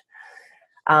much.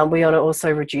 We want to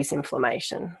also reduce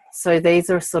inflammation. So these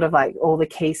are sort of like all the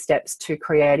key steps to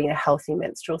creating a healthy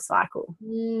menstrual cycle.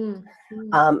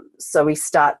 So we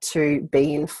start to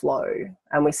be in flow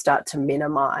and we start to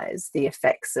minimize the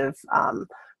effects of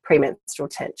premenstrual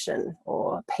tension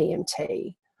or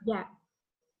PMT.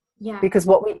 Yeah. Because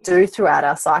what we do throughout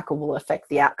our cycle will affect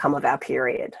the outcome of our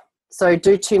period. So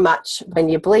do too much when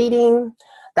you're bleeding,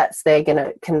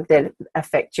 can then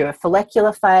affect your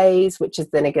follicular phase, which is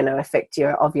then going to affect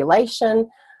your ovulation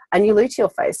and your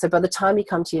luteal phase. So by the time you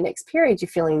come to your next period, you're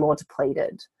feeling more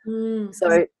depleted.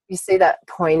 So you see that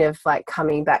point of like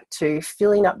coming back to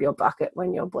filling up your bucket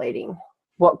when you're bleeding.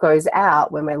 What goes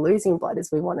out when we're losing blood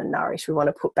is we want to nourish, we want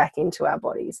to put back into our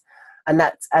bodies. And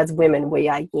that's, as women, we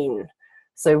are yin.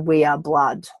 So we are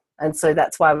blood. And so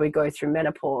that's why we go through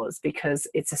menopause, because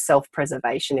it's a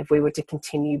self-preservation. If we were to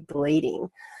continue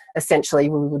bleeding, essentially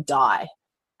we would die,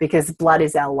 because blood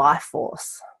is our life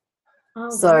force.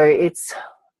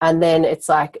 And then it's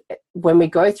like when we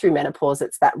go through menopause,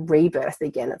 it's that rebirth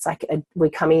again. It's like we're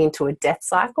coming into a death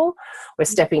cycle. We're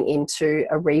stepping into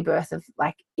a rebirth of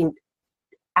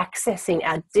accessing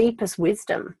our deepest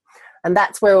wisdom. And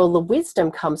that's where all the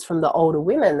wisdom comes from the older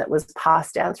women that was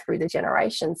passed down through the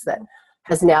generations that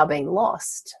has now been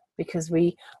lost, because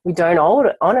we don't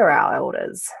honor our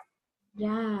elders.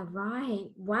 Yeah, right.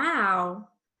 Wow.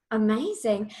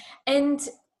 Amazing. And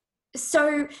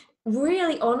so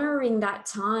really honoring that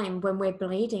time when we're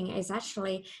bleeding is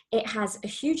actually, it has a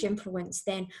huge influence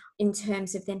then in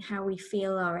terms of then how we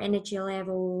feel, our energy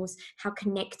levels, how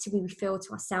connected we feel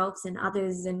to ourselves and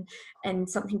others, and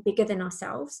something bigger than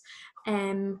ourselves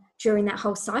during that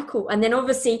whole cycle. And then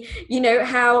obviously,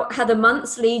 how the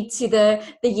months lead to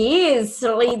the years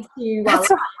lead to our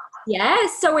lives. Yeah,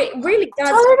 so it really does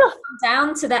come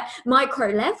down to that micro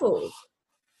level.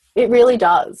 It really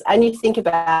does. And you think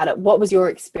about it, what was your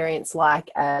experience like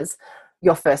as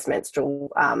your first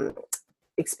menstrual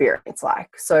experience like?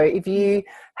 So if you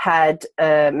had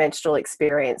a menstrual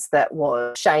experience that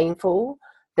was shameful,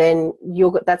 then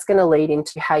that's going to lead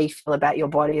into how you feel about your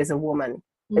body as a woman.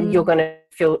 You're going to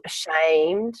feel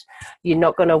ashamed. You're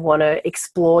not going to want to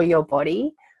explore your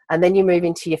body. And then you move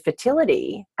into your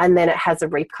fertility, and then it has a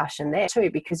repercussion there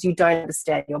too, because you don't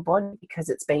understand your body because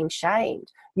it's been shamed.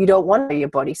 You don't want to know your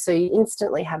body, so you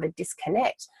instantly have a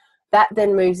disconnect. That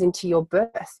then moves into your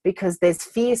birth, because there's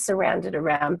fear surrounded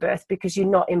around birth because you're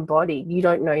not embodied. You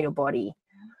don't know your body.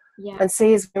 Yeah. And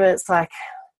see, as women, it's like,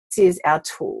 this is our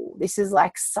tool. This is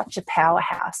like such a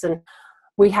powerhouse. And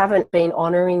we haven't been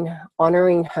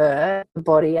honoring her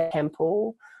body, a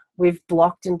temple. We've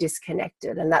blocked and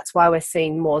disconnected, and that's why we're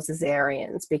seeing more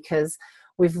cesareans, because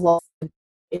we've lost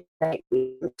it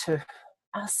to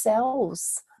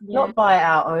ourselves, not by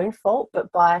our own fault,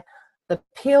 but by the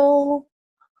pill,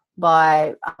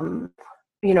 by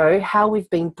how we've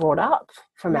been brought up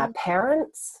from our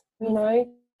parents.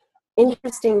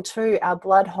 Interesting too, our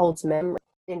blood holds memory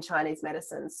in Chinese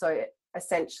medicine. So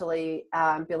essentially,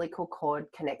 our umbilical cord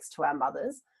connects to our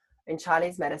mothers. In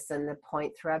Chinese medicine, the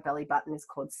point through our belly button is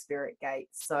called spirit gate.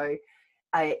 So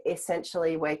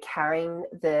essentially, we're carrying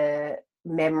the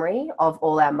memory of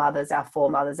all our mothers, our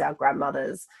foremothers, our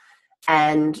grandmothers.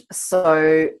 And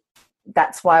so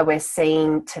that's why we're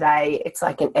seeing today, it's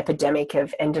like an epidemic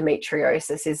of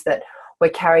endometriosis, is that we're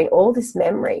carrying all this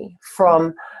memory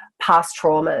from past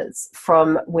traumas,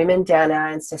 from women down our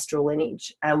ancestral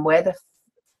lineage. And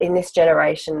in this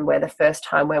generation, we're the first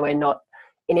time where we're not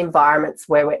in environments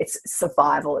where it's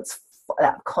survival, it's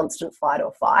that constant fight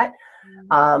or fight.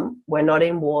 We're not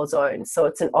in war zones. So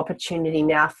it's an opportunity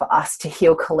now for us to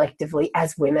heal collectively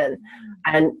as women.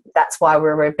 And that's why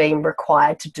we're being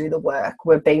required to do the work.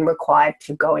 We're being required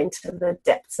to go into the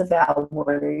depths of our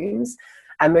wombs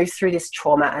and move through this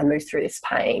trauma and move through this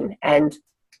pain and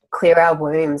clear our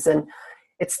wombs. And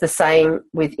it's the same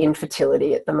with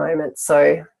infertility at the moment.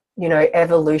 So,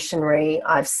 evolutionary,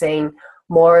 I've seen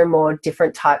more and more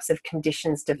different types of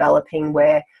conditions developing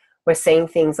where we're seeing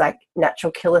things like natural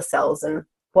killer cells. And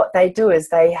what they do is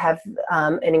they have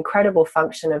an incredible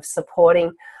function of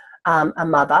supporting a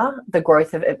mother. The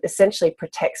growth of it essentially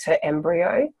protects her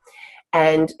embryo.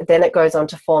 And then it goes on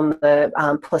to form the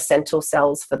placental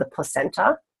cells for the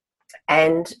placenta.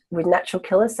 And with natural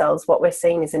killer cells, what we're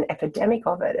seeing is an epidemic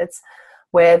of it. It's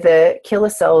where the killer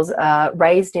cells are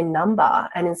raised in number,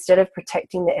 and instead of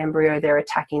protecting the embryo, they're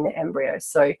attacking the embryo.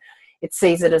 So it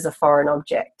sees it as a foreign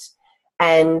object.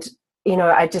 And,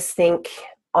 I just think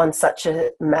on such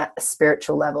a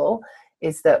spiritual level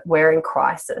is that we're in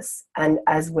crisis. And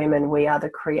as women, we are the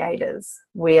creators.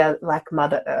 We are like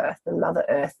Mother Earth, and Mother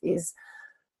Earth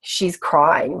she's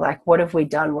crying. Like, what have we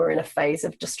done? We're in a phase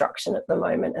of destruction at the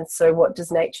moment. And so what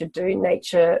does nature do?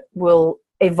 Nature will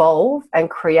evolve and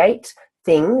create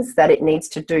things that it needs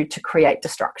to do to create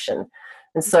destruction.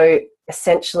 And so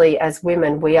essentially, as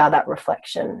women, we are that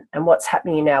reflection. And what's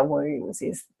happening in our wombs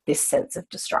is this sense of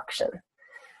destruction.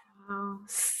 Wow.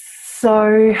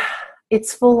 So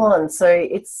it's full on. So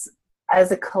it's,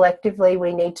 as a collectively,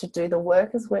 we need to do the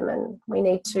work as women. We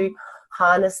need to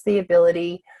harness the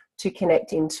ability to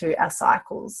connect into our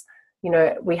cycles.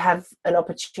 We have an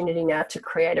opportunity now to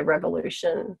create a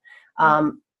revolution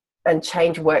and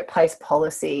change workplace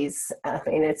policies. I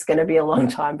mean, it's going to be a long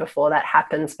time before that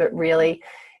happens, but really,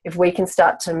 if we can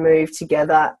start to move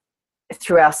together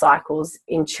through our cycles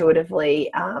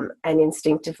intuitively and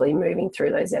instinctively, moving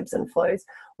through those ebbs and flows,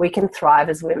 we can thrive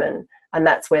as women. And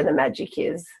that's where the magic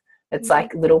is. It's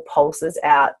like little pulses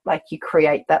out, like you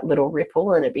create that little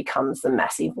ripple and it becomes the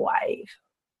massive wave.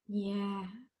 Yeah.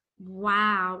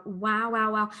 Wow.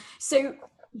 So,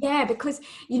 yeah, because,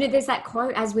 there's that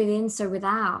quote, as within, so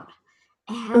without.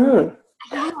 And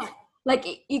like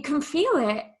you can feel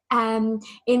it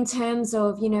in terms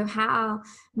of, how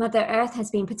Mother Earth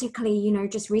has been, particularly,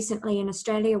 just recently in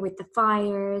Australia with the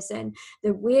fires and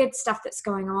the weird stuff that's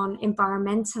going on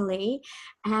environmentally.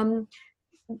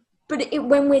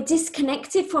 when we're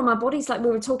disconnected from our bodies, like we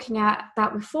were talking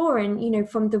about before, and, you know,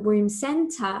 from the womb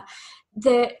center,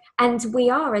 and we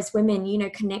are, as women, you know,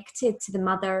 connected to the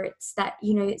mother. It's that,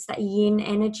 you know, it's that yin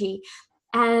energy.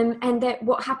 And that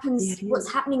what's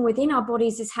happening within our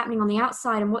bodies is happening on the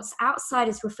outside, and what's outside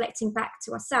is reflecting back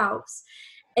to ourselves.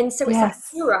 And so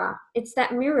it's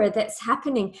that mirror that's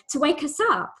happening to wake us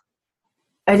up.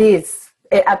 It is.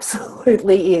 It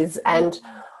absolutely is. And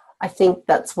I think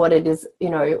that's what it is. You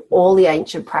know, all the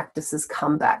ancient practices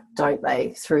come back, don't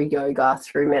they? Through yoga,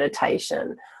 through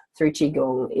meditation, through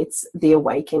Qigong. It's the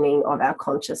awakening of our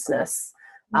consciousness.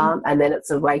 And then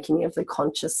it's awakening of the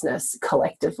consciousness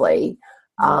collectively.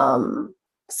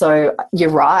 So you're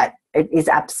right. It is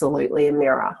absolutely a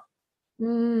mirror.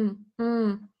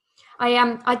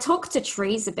 I talk to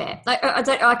trees a bit. Like,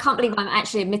 I can't believe I'm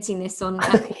actually admitting this on,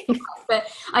 but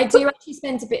I do actually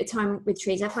spend a bit of time with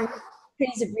trees. I find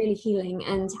trees are really healing,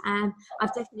 and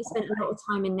I've definitely spent a lot of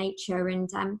time in nature. And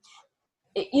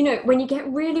you know, when you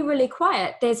get really, really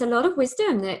quiet, there's a lot of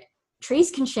wisdom that trees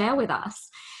can share with us.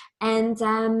 And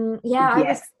I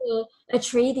was to a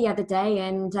tree the other day,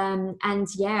 and I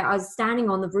was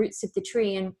standing on the roots of the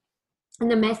tree, and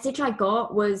the message I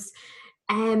got was,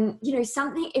 you know,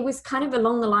 something, it was kind of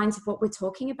along the lines of what we're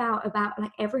talking about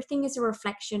like everything is a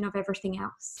reflection of everything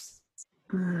else.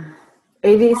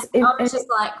 It is. I was just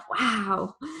like,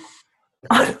 wow.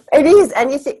 It is.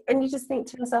 And you just think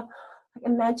to yourself, like,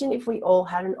 imagine if we all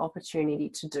had an opportunity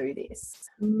to do this.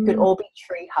 We could all be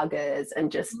tree huggers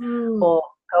and just, or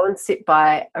go and sit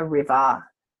by a river,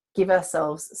 give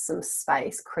ourselves some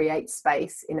space, create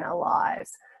space in our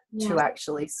lives to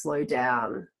actually slow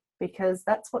down. Because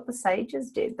that's what the sages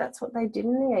did. That's what they did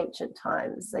in the ancient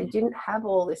times. They didn't have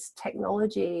all this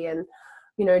technology and,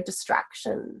 you know,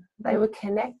 distraction. They were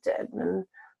connected, and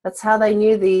that's how they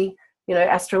knew you know,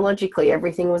 astrologically,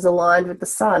 everything was aligned with the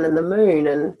sun and the moon,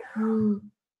 and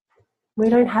we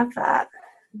don't have that.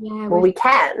 Yeah, well, we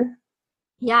can.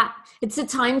 Yeah, it's a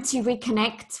time to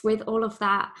reconnect with all of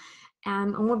that.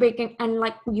 And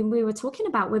like we were talking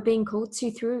about, we're being called to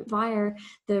through via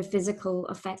the physical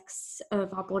effects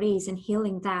of our bodies and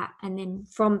healing that, and then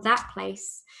from that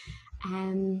place,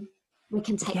 we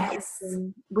can take that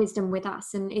wisdom with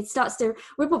us, and it starts to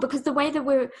ripple. Because the way that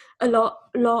we're a lot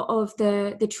of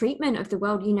the treatment of the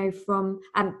world, you know, from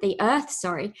the earth,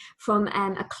 from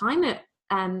a climate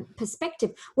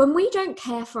perspective, when we don't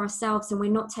care for ourselves and we're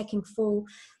not taking full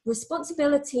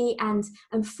responsibility and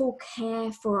full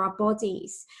care for our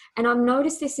bodies. And I've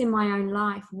noticed this in my own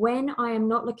life. When I am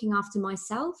not looking after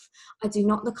myself, I do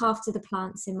not look after the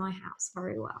plants in my house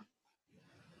very well.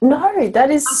 No, that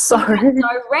is so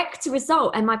direct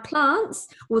result. And my plants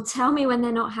will tell me when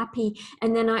they're not happy.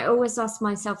 And then I always ask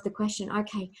myself the question,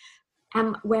 okay,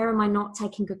 where am I not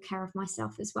taking good care of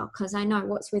myself as well? Because I know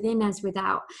what's within as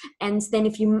without. And then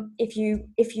if you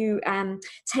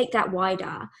take that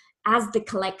wider as the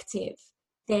collective,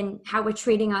 then how we're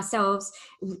treating ourselves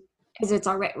is a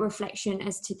direct reflection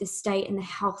as to the state and the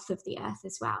health of the earth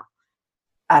as well.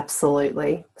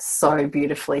 Absolutely. So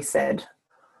beautifully said.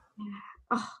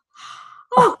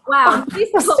 Oh wow.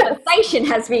 This conversation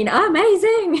has been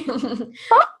amazing.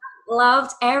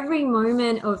 Loved every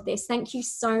moment of this. Thank you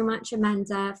so much,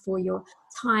 Amanda, for your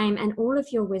time and all of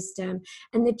your wisdom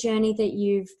and the journey that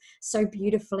you've so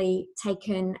beautifully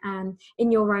taken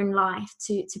in your own life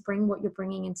to bring what you're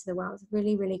bringing into the world.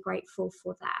 Really, really grateful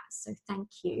for that. So thank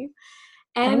you.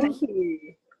 Thank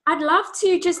you. I'd love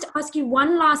to just ask you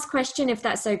one last question, if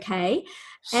that's okay.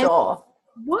 Sure.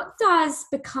 What does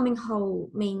becoming whole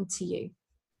mean to you?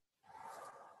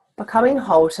 Becoming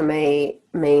whole to me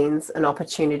means an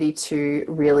opportunity to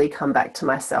really come back to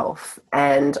myself.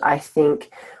 And I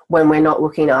think when we're not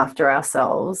looking after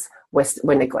ourselves,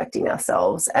 we're neglecting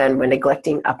ourselves, and we're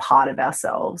neglecting a part of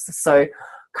ourselves. So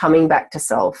coming back to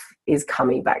self is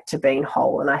coming back to being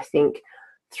whole. And I think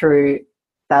through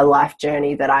the life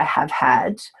journey that I have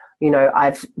had, you know,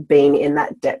 I've been in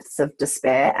that depths of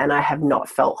despair and I have not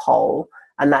felt whole.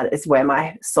 And that is where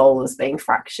my soul is being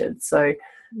fractured. So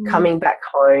coming back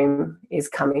home is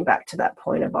coming back to that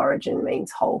point of origin,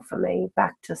 means whole for me,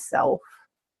 back to self.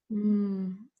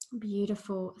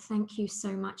 Beautiful. Thank you so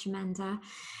much, Amanda.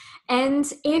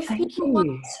 And if people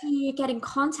want to get in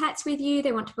contact with you,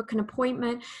 they want to book an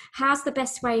appointment, how's the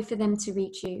best way for them to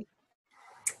reach you?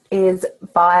 Is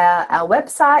via our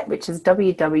website, which is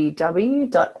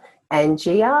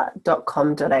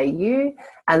www.angia.com.au.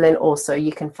 And then also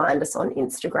you can find us on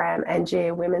Instagram,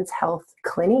 Angia Women's Health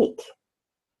Clinic.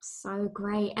 So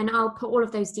great. And I'll put all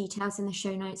of those details in the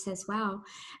show notes as well.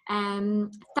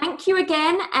 Thank you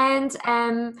again, and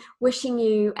wishing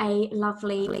you a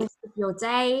lovely of your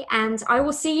day, and I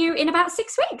will see you in about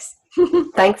 6 weeks.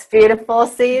 Thanks, beautiful.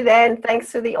 See you then.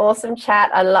 Thanks for the awesome chat.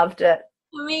 I loved it.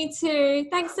 Me too.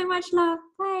 Thanks so much, love.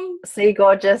 Bye. See you,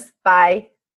 gorgeous. Bye.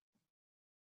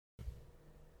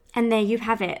 And there you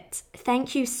have it.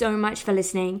 Thank you so much for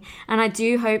listening, and I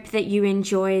do hope that you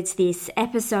enjoyed this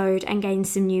episode and gained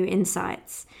some new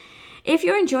insights. If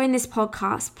you're enjoying this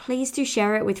podcast, please do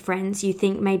share it with friends you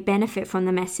think may benefit from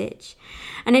the message.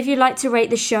 And if you'd like to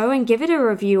rate the show and give it a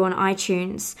review on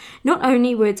iTunes, not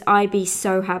only would I be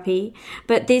so happy,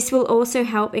 but this will also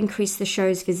help increase the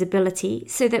show's visibility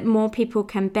so that more people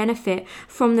can benefit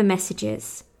from the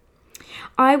messages.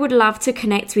 I would love to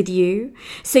connect with you,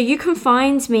 so you can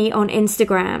find me on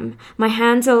Instagram. My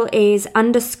handle is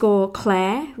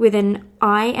 _Claire with an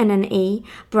I and an E,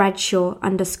 Bradshaw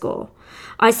 _.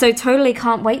 I so totally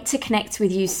can't wait to connect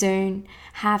with you soon.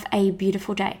 Have a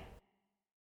beautiful day.